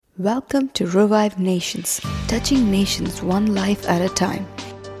Welcome to Revive Nations, touching nations one life at a time.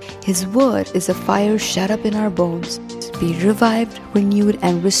 His word is a fire shut up in our bones. Be revived, renewed,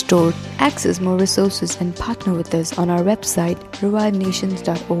 and restored. Access more resources and partner with us on our website,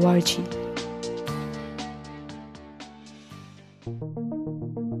 revivenations.org.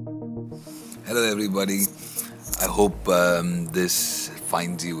 Hello, everybody. I hope this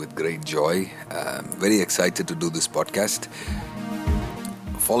finds you with great joy. Very excited to do this podcast.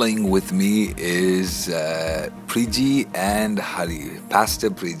 Following with me is Priji and Hari, Pastor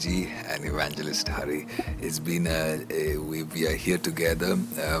Priji and Evangelist Hari. It's been we are here together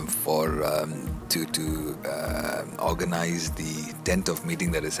to organize the tent of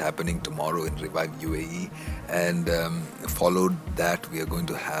meeting that is happening tomorrow in Revive UAE, and followed that we are going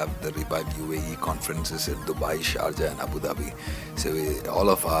to have the Revive UAE conferences in Dubai, Sharjah and Abu Dhabi. So all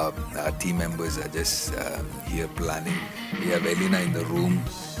of our team members are just here planning. We have Elena in the room.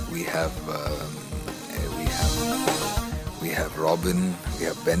 We have Robin. We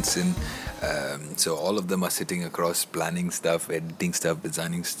have Benson. So all of them are sitting across, planning stuff, editing stuff,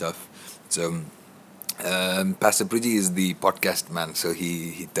 designing stuff. So Pastor Priji is the podcast man, so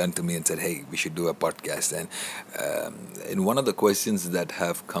he turned to me and said, "Hey, we should do a podcast." And in one of the questions that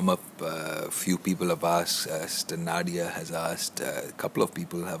have come up, a few people have asked, Nadia has asked, a couple of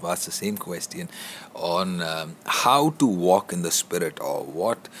people have asked the same question on how to walk in the Spirit, or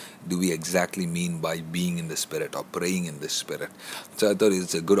what do we exactly mean by being in the Spirit or praying in the Spirit. So I thought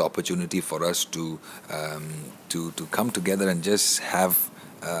it's a good opportunity for us to come together and just have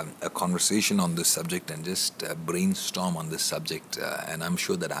a conversation on this subject and just brainstorm on this subject, and I'm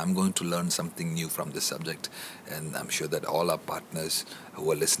sure that I'm going to learn something new from this subject, and I'm sure that all our partners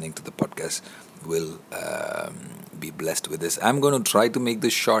who are listening to the podcast will be blessed with this. I'm going to try to make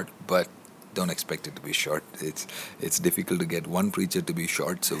this short, but don't expect it to be short. It's difficult to get one preacher to be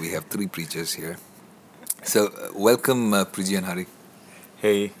short, so we have three preachers here. So welcome, Priji and Hari.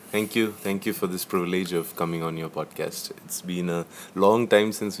 Hey, thank you for this privilege of coming on your podcast. It's been a long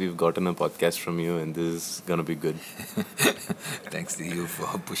time since we've gotten a podcast from you, and this is gonna be good. Thanks to you for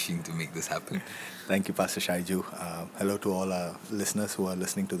pushing to make this happen. Thank you, Pastor Shaiju. Hello to all our listeners who are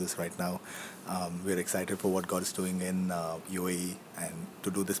listening to this right now. We're excited for what God is doing in UAE, and to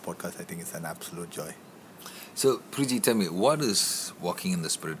do this podcast, I think it's an absolute joy. So, Priji, tell me, what is walking in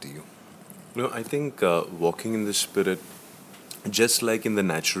the Spirit to you? I think walking in the Spirit, just like in the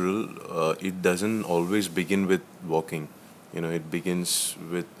natural, it doesn't always begin with walking. It begins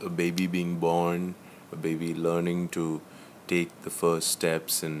with a baby being born, a baby learning to take the first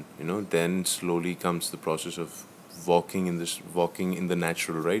steps, and then slowly comes the process of walking in the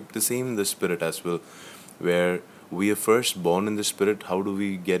natural, right? The same in the Spirit as well, where we are first born in the Spirit. How do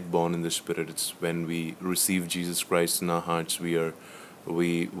we get born in the Spirit? It's when we receive Jesus Christ in our hearts. We are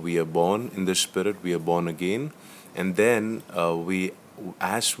born in the Spirit. We are born again. And then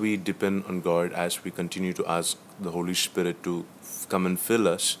as we depend on God, as we continue to ask the Holy Spirit to come and fill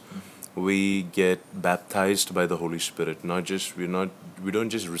us, we get baptized by the Holy Spirit. We don't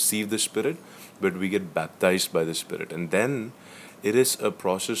just receive the Spirit, but we get baptized by the Spirit. And then it is a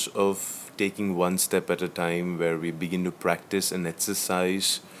process of taking one step at a time, where we begin to practice and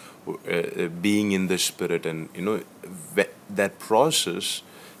exercise being in the Spirit, and that process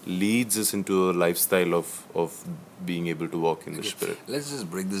leads us into a lifestyle of being able to walk in the Spirit. Let's just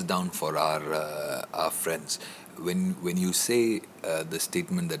break this down for our friends. When you say the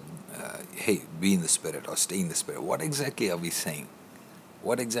statement that hey, be in the Spirit or stay in the Spirit, what exactly are we saying?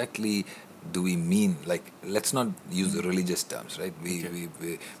 What exactly do we mean? Like, let's not use the religious terms, right?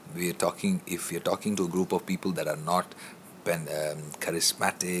 We are talking. If you're talking to a group of people that are not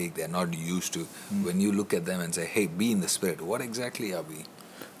charismatic, they're not used to. When you look at them and say, "Hey, be in the Spirit," what exactly are we?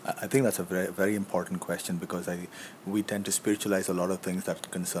 I think that's a very, very important question, because we tend to spiritualize a lot of things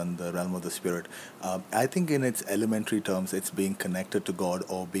that concern the realm of the Spirit. I think in its elementary terms, it's being connected to God,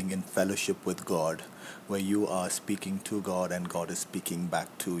 or being in fellowship with God, where you are speaking to God and God is speaking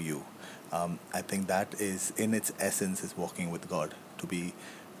back to you. I think that is, in its essence, is walking with God, to be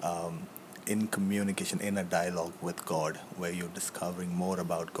in communication, in a dialogue with God, where you're discovering more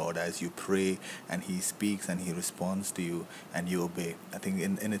about God as you pray, and He speaks and He responds to you and you obey. I think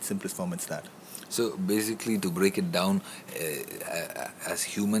in its simplest form, it's that. So basically, to break it down, as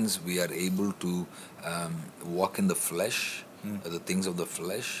humans, we are able to walk in the flesh, the things of the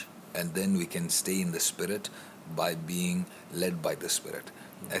flesh, and then we can stay in the Spirit by being led by the Spirit.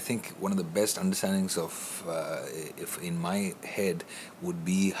 I think one of the best understandings of, if in my head, would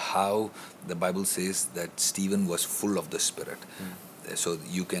be how the Bible says that Stephen was full of the Spirit. So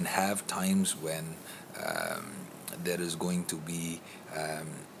you can have times when there is going to be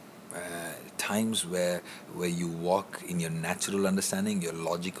times where you walk in your natural understanding, your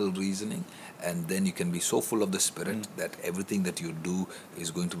logical reasoning, and then you can be so full of the Spirit that everything that you do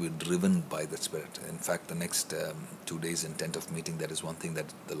is going to be driven by the Spirit. In fact, the next 2 days in tent of meeting, that is one thing that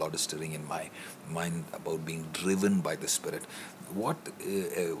the Lord is stirring in my mind about being driven by the Spirit. What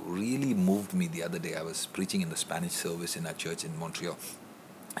really moved me the other day, I was preaching in the Spanish service in our church in Montreal,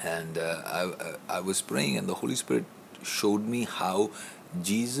 and I was praying, and the Holy Spirit showed me how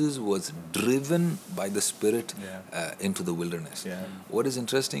Jesus was driven by the Spirit into the wilderness. What is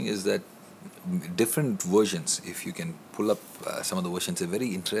interesting is that different versions, if you can pull up some of the versions, a very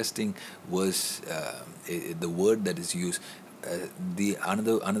interesting was the word that is used. The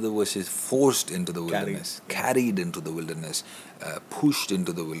another verse is forced into the wilderness, carried into the wilderness, pushed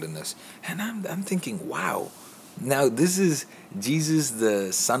into the wilderness, and I'm thinking, wow. Now this is Jesus,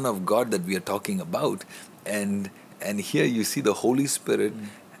 the Son of God, that we are talking about, and here you see the Holy Spirit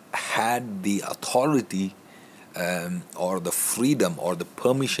had the authority or the freedom or the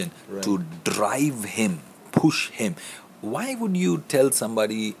permission to drive him, push him. Why would you tell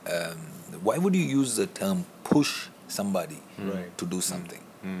somebody? Why would you use the term push somebody to do something?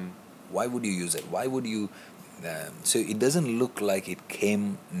 Why would you use it? Why would you? So it doesn't look like it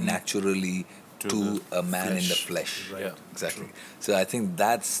came naturally to a man in the flesh. Exactly. True. So I think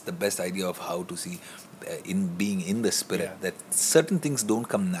that's the best idea of how to see in being in the Spirit, that certain things don't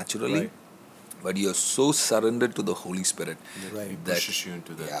come naturally, but you're so surrendered to the Holy Spirit He that pushes you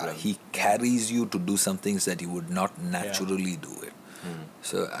into that realm. He carries you to do some things that you would not naturally do it.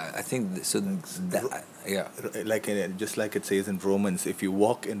 So I think just like it says in Romans, if you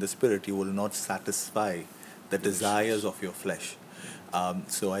walk in the Spirit, you will not satisfy the desires of your flesh.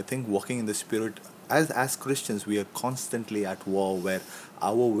 So I think walking in the Spirit, as Christians, we are constantly at war, where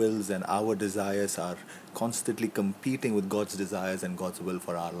our wills and our desires are constantly competing with God's desires and God's will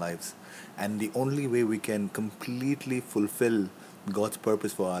for our lives. And the only way we can completely fulfill God's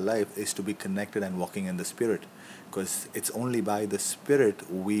purpose for our life is to be connected and walking in the Spirit, because it's only by the Spirit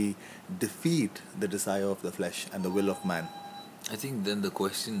we defeat the desire of the flesh and the will of man. I think then the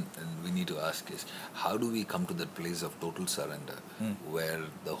question we need to ask is, how do we come to that place of total surrender where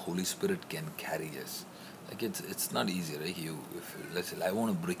the Holy Spirit can carry us? Like it's not easy, right? I want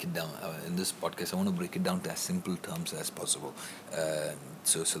to break it down in this podcast. I want to break it down to as simple terms as possible,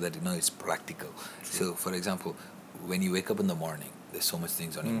 so that it's practical. True. So, for example, when you wake up in the morning, there's so much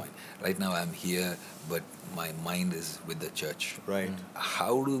things on your mind. Right now, I'm here, but my mind is with the church. Right.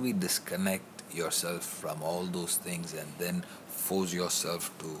 How do we disconnect yourself from all those things and then force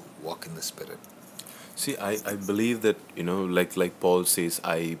yourself to walk in the Spirit? See, I believe that, like Paul says,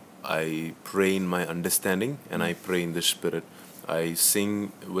 I pray in my understanding and I pray in the Spirit. I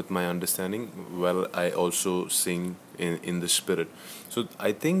sing with my understanding, while I also sing in the Spirit. So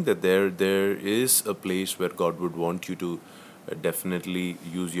I think that there is a place where God would want you to definitely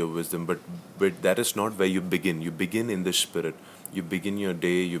use your wisdom, but that is not where you begin. You begin in the Spirit. You begin your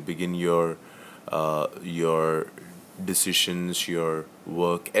day, you begin your decisions, your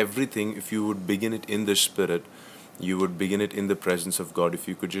work, everything. If you would begin it in the Spirit, you would begin it in the presence of God. If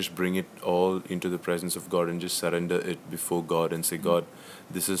you could just bring it all into the presence of God and just surrender it before God and say, God,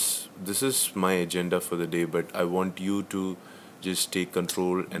 this is my agenda for the day, but I want you to just take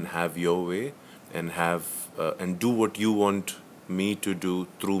control and have your way and and do what you want me to do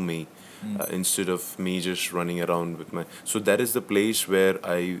through me. Instead of me just running around with my... So that is the place where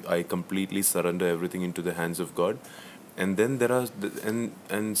I completely surrender everything into the hands of God. And then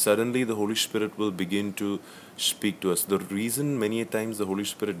and suddenly the Holy Spirit will begin to speak to us. The reason many times the Holy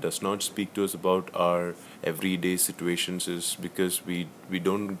Spirit does not speak to us about our everyday situations is because we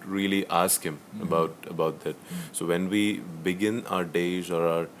don't really ask Him about that. So when we begin our days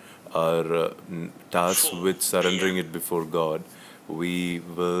or our tasks with surrendering it before God, we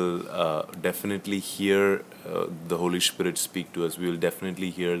will definitely hear the Holy Spirit speak to us. We will definitely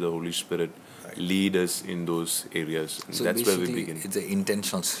hear the Holy Spirit lead us in those areas. So that's where we basically, begin. it's an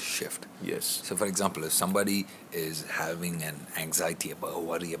intentional shift. Yes. So, for example, if somebody is having an anxiety about or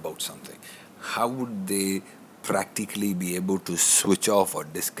worry about something, how would they practically be able to switch off or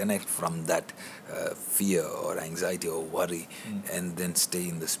disconnect from that fear or anxiety or worry and then stay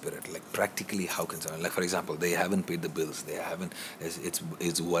in the Spirit? Like practically, how can someone, like for example, they haven't paid the bills,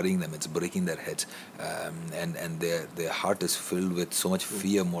 it's worrying them, it's breaking their heads, and their heart is filled with so much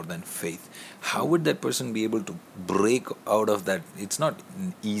fear more than faith. How would that person be able to break out of that? It's not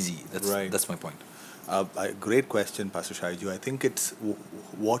easy. That's my point. Great question, Pastor Shaiju. I think it's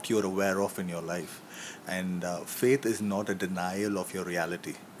what you're aware of in your life. And faith is not a denial of your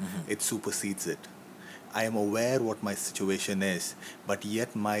reality. It supersedes it. I am aware what my situation is, but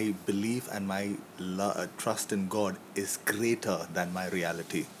yet my belief and my trust in God is greater than my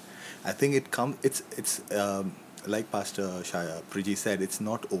reality. I think it's like Pastor Shaya Priji said, it's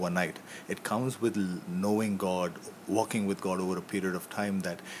not overnight. It comes with knowing God, walking with God over a period of time.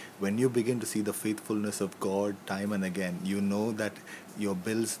 That when you begin to see the faithfulness of God time and again, you know that your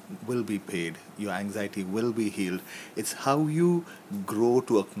bills will be paid, your anxiety will be healed. It's how you grow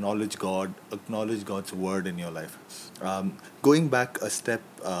to acknowledge God, acknowledge God's word in your life. Going back a step.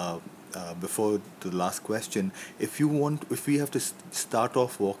 Before the last question, if we have to start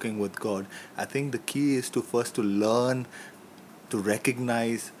off walking with God, I think the key is to first to learn to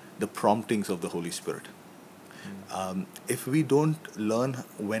recognize the promptings of the Holy Spirit. If we don't learn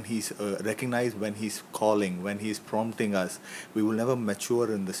when he's recognize when he's calling, when he's prompting us, we will never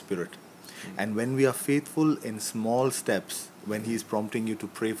mature in the Spirit. And when we are faithful in small steps, when he's prompting you to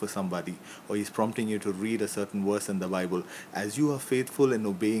pray for somebody, or he's prompting you to read a certain verse in the Bible, as you are faithful in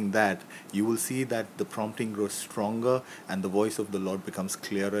obeying that, you will see that the prompting grows stronger and the voice of the Lord becomes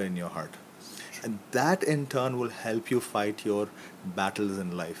clearer in your heart. And that in turn will help you fight your battles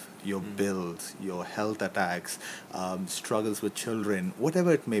in life, your bills, your health attacks, struggles with children,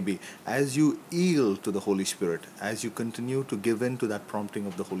 whatever it may be. As you yield to the Holy Spirit, as you continue to give in to that prompting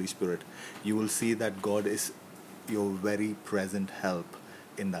of the Holy Spirit, you will see that God is your very present help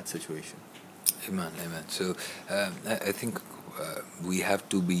in that situation. Amen, amen. So I think we have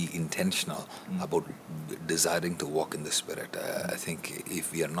to be intentional about desiring to walk in the Spirit. I think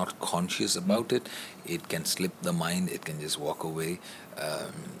if we are not conscious about it, it can slip the mind, it can just walk away.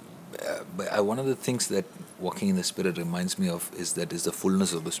 But one of the things that walking in the Spirit reminds me of is the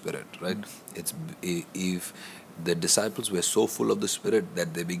fullness of the Spirit, right? It's if the disciples were so full of the Spirit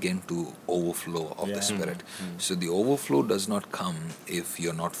that they began to overflow of the Spirit. So the overflow does not come if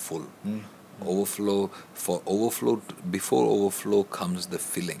you're not full. Before overflow comes the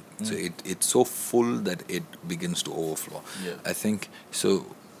filling. So it's so full that it begins to overflow. I think so.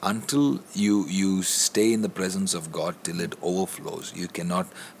 Until you stay in the presence of God till it overflows, you cannot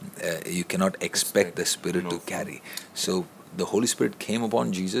expect the Spirit to carry. So the Holy Spirit came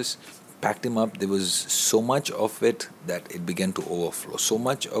upon Jesus, packed him up. There was so much of it that it began to overflow. So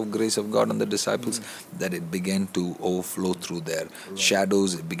much of grace of God on the disciples that it began to overflow through their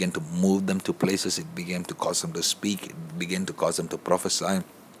shadows. It began to move them to places. It began to cause them to speak. It began to cause them to prophesy.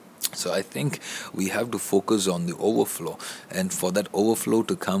 So I think we have to focus on the overflow, and for that overflow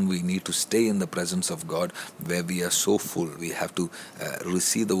to come, we need to stay in the presence of God where we are so full. We have to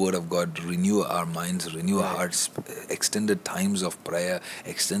receive the word of God, renew our minds, renew our hearts, extended times of prayer,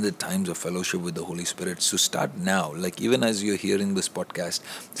 extended times of fellowship with the Holy Spirit. So start now, like even as you're hearing this podcast,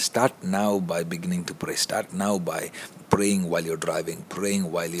 start now by beginning to pray. Start now by praying while you're driving,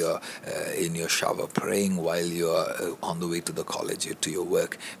 praying while you're in your shower, praying while you're on the way to the college, to your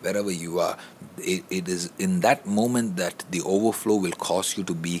work, wherever you are. It is in that moment that the overflow will cause you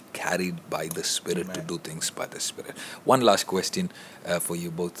to be carried by the Spirit. Amen. To do things by the Spirit. One last question for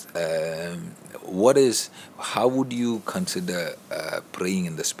you both. How would you consider praying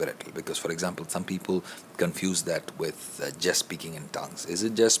in the Spirit? Because, for example, some people confuse that with just speaking in tongues. Is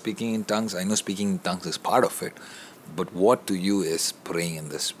it just speaking in tongues? I know speaking in tongues is part of it. But what to you is praying in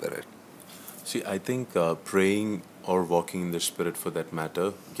the Spirit? See, I think praying or walking in the Spirit, for that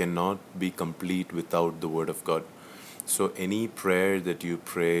matter, cannot be complete without the Word of God. So any prayer that you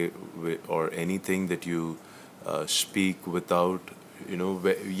pray or anything that you speak without,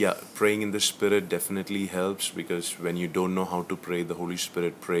 praying in the Spirit definitely helps, because when you don't know how to pray, the Holy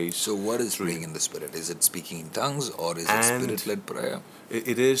Spirit prays. So what is praying in the Spirit? Is it speaking in tongues, or is it Spirit-led prayer?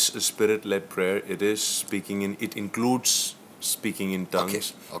 It is a Spirit-led prayer. It is speaking in. It includes speaking in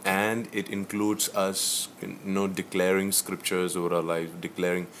tongues, okay. And it includes us, declaring scriptures over our life.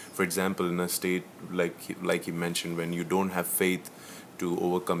 Declaring, for example, in a state like you mentioned, when you don't have faith to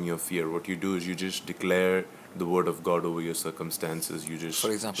overcome your fear, what you do is you just declare the word of God over your circumstances. You just,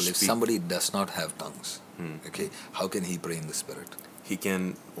 for example, if somebody does not have tongues, okay, how can he pray in the Spirit? He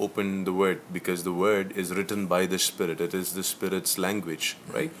can open the word, because the word is written by the Spirit. It is the Spirit's language,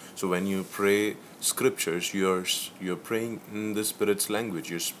 right? So when you pray scriptures, you're praying in the Spirit's language.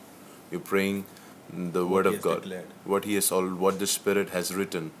 You're praying the word of God, declared. What the Spirit has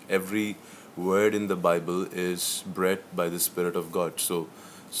written. Every word in the Bible is breathed by the Spirit of God.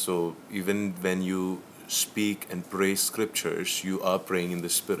 So even when you speak and pray scriptures, you are praying in the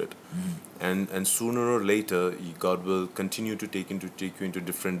Spirit. And sooner or later, God will continue to take you into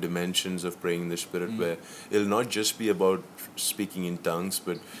different dimensions of praying in the Spirit, where it'll not just be about speaking in tongues,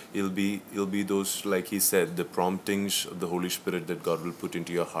 but it'll be those, like he said, the promptings of the Holy Spirit that God will put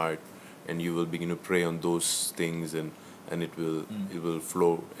into your heart and you will begin to pray on those things, and it will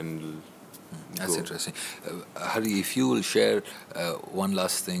flow and That's go. interesting. Hari, if you will share one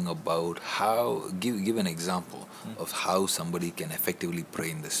last thing about how, give an example of how somebody can effectively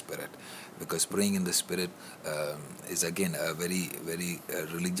pray in the Spirit. Because praying in the Spirit is again a very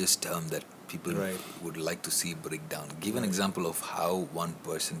religious term that people Right. would like to see break down. Give an Right. example of how one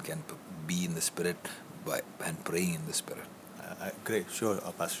person can be in the Spirit and praying in the Spirit. Great, sure,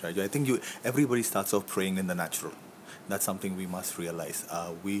 Pastor Raju. I think everybody starts off praying in the natural. That's something we must realize.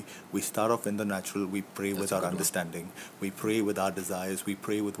 We start off in the natural. We pray That's with a our good one. understanding. We pray with our desires. We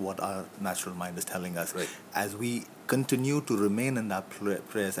pray with what our natural mind is telling us. Right. As we continue to remain in that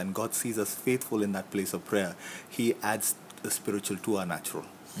prayers, and God sees us faithful in that place of prayer, He adds the spiritual to our natural.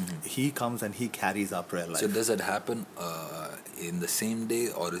 He comes and He carries our prayer life. So does that happen in the same day,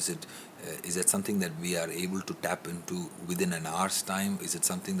 or is it something that we are able to tap into within an hour's time? Is it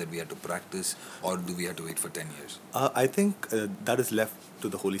something that we have to practice, or do we have to wait for 10 years? I think that is left to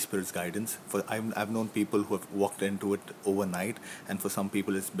the Holy Spirit's guidance. I've known people who have walked into it overnight, and for some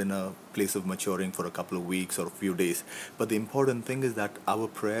people it's been a place of maturing for a couple of weeks or a few days. But the important thing is that our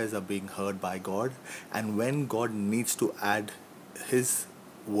prayers are being heard by God, and when God needs to add His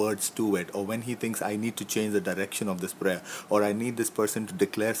words to it, or when He thinks I need to change the direction of this prayer, or I need this person to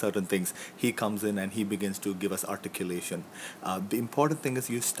declare certain things, He comes in and He begins to give us articulation. The important thing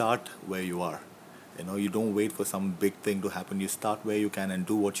is you start where you are. You don't wait for some big thing to happen. You start where you can and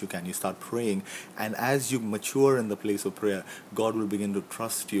do what you can. You start praying, and as you mature in the place of prayer, God will begin to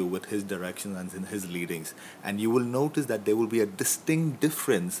trust you with His directions and in His leadings, and you will notice that there will be a distinct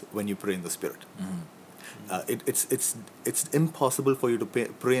difference when you pray in the Spirit. It's impossible for you to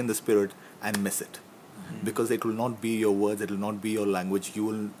pray in the Spirit and miss it, because it will not be your words, it will not be your language.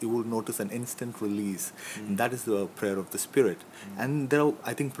 You will notice an instant release. And that is the prayer of the Spirit. And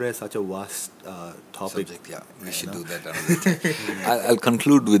I think prayer is such a vast topic. Subject, yeah. We You should know. do that another time. I'll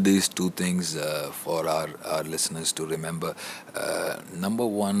conclude with these two things for our listeners to remember. Number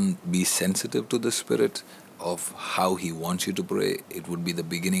one, be sensitive to the Spirit of how He wants you to pray. It would be the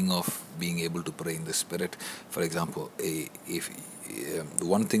beginning of being able to pray in the Spirit. For example, if the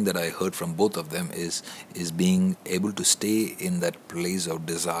one thing that I heard from both of them is being able to stay in that place of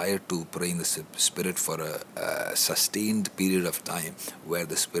desire to pray in the Spirit for a sustained period of time where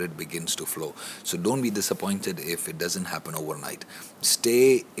the Spirit begins to flow. So don't be disappointed if it doesn't happen overnight.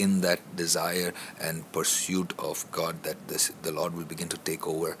 Stay in that desire and pursuit of God, that the Lord will begin to take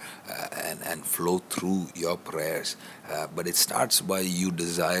over and flow through your prayers. But it starts by you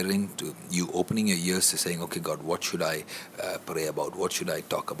opening your ears to saying, okay, God, what should I pray about? What should I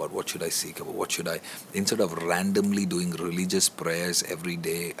talk about? What should I seek about? What should I, instead of randomly doing religious prayers every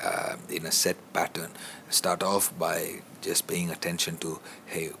day in a set pattern, start off by just paying attention to,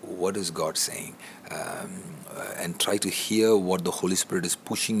 hey, what is God saying? And try to hear what the Holy Spirit is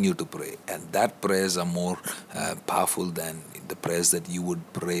pushing you to pray. And that prayers are more powerful than the prayers that you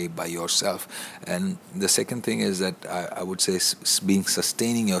would pray by yourself. And the second thing is that I would say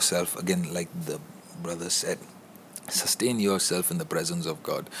sustaining yourself, again, like the brother said, sustain yourself in the presence of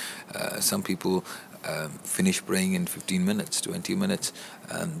God. Some people finish praying in 15 minutes, 20 minutes.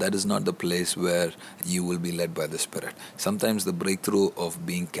 That is not the place where you will be led by the Spirit. Sometimes the breakthrough of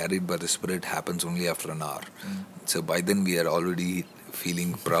being carried by the Spirit happens only after an hour. So by then we are already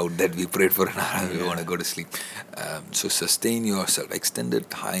feeling proud that we prayed for an hour and we want to go to sleep. So sustain yourself. Extended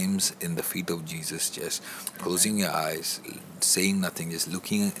times in the feet of Jesus, just closing your eyes, saying nothing, just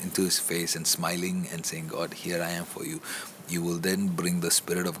looking into His face and smiling and saying, God, here I am for you. You will then bring the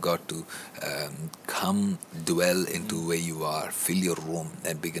Spirit of God to come dwell into where you are, fill your room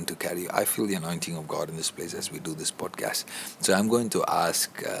and begin to carry you. I feel the anointing of God in this place as we do this podcast. So I'm going to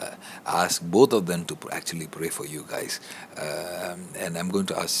ask both of them to actually pray for you guys. And I'm going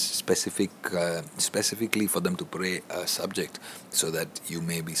to ask specifically for them to pray a subject so that you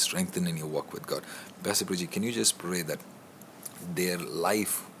may be strengthened in your walk with God. Pastor Priji, can you just pray that their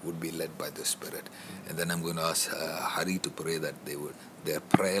life would be led by the Spirit? And then I'm going to ask Hari to pray that their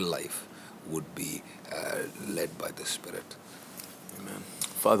prayer life would be led by the Spirit. Amen.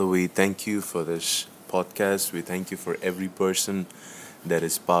 Father, we thank you for this podcast. We thank you for every person that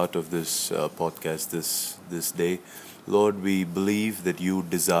is part of this podcast this day. Lord, we believe that you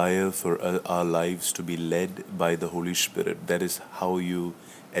desire for our lives to be led by the Holy Spirit. That is how you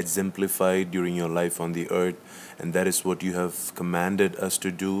exemplified during your life on the earth, and that is what you have commanded us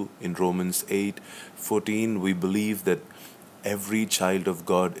to do in Romans 8:14. We believe that every child of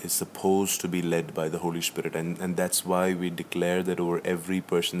God is supposed to be led by the Holy Spirit, and that's why we declare that over every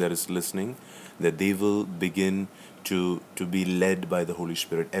person that is listening, that they will begin to be led by the Holy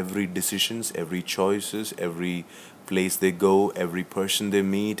Spirit. Every decisions, every choices, every place they go, every person they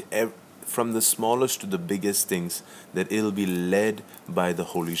meet, from the smallest to the biggest things, that it'll be led by the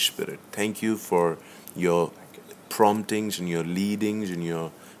Holy Spirit. Thank you for your promptings and your leadings and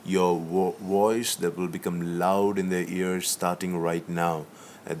your voice that will become loud in their ears starting right now.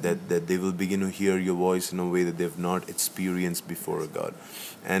 That they will begin to hear your voice in a way that they've not experienced before, God.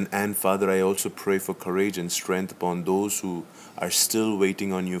 And Father, I also pray for courage and strength upon those who are still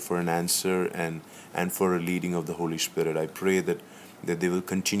waiting on you for an answer and for a leading of the Holy Spirit. I pray that they will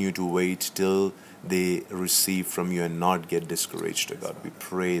continue to wait till they receive from you and not get discouraged, God. We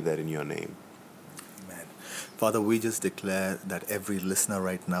pray that in your name. Amen. Father, we just declare that every listener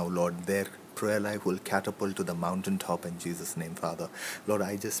right now, Lord, their prayer life will catapult to the mountaintop in Jesus' name, Father. Lord,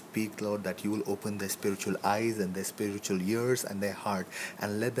 I just speak, Lord, that you will open their spiritual eyes and their spiritual ears and their heart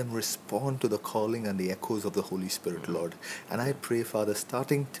and let them respond to the calling and the echoes of the Holy Spirit, Lord. And I pray, Father,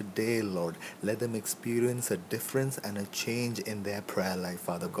 starting today, Lord, let them experience a difference and a change in their prayer life,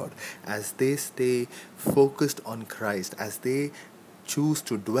 Father God, as they stay focused on Christ, as they choose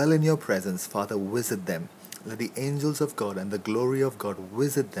to dwell in your presence. Father, visit them. Let the angels of God and the glory of God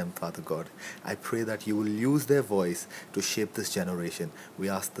visit them, Father God. I pray that you will use their voice to shape this generation. We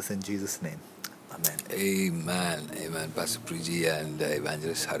ask this in Jesus' name. Amen. Amen. Amen. Pastor Priji and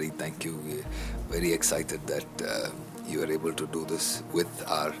Evangelist Hari, thank you. We're very excited that you were able to do this with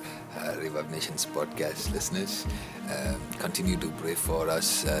our Revive Nations podcast listeners. Continue to pray for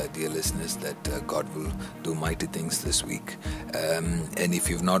us, dear listeners, that God will do mighty things this week. And if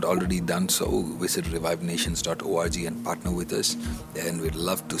you've not already done so, visit revivenations.org and partner with us. And we'd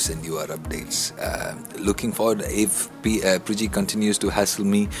love to send you our updates. Looking forward, if Priji continues to hassle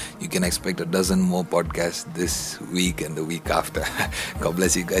me, you can expect a dozen more podcasts this week and the week after. God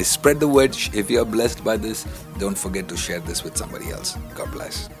bless you guys. Spread the word. If you are blessed by this, don't forget to share this with somebody else. God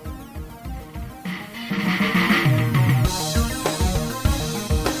bless.